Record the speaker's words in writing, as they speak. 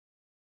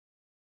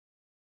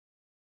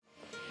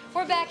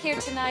We're back here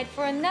tonight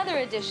for another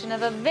edition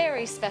of a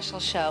very special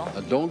show.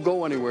 Don't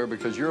go anywhere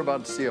because you're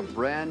about to see a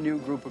brand new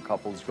group of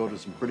couples go to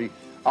some pretty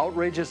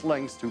outrageous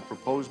lengths to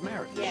propose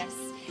marriage. Yes.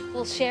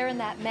 We'll share in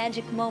that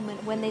magic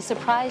moment when they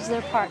surprise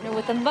their partner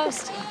with the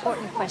most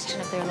important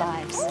question of their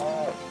lives.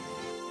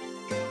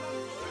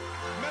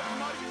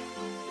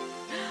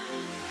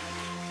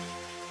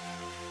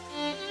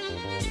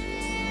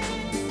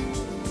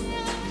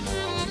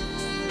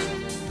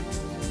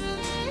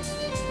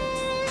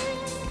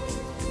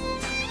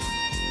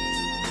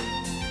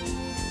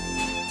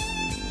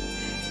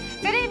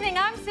 Good evening,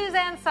 I'm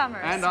Suzanne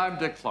Somers. And I'm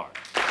Dick Clark.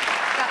 Got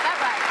that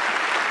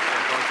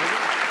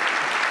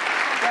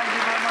Thank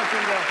you very much,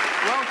 and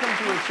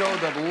welcome to a show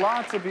that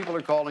lots of people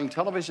are calling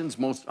television's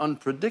most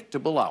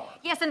unpredictable hour.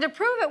 Yes, and to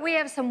prove it, we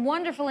have some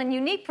wonderful and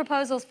unique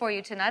proposals for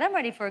you tonight. I'm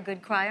ready for a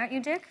good cry, aren't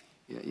you, Dick?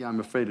 Yeah, I'm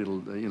afraid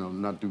it'll,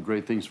 not do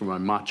great things for my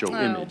macho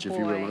image, if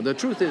you boy. will. The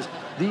truth is,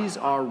 these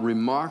are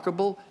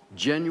remarkable,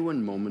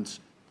 genuine moments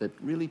that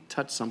really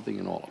touch something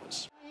in all of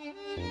us.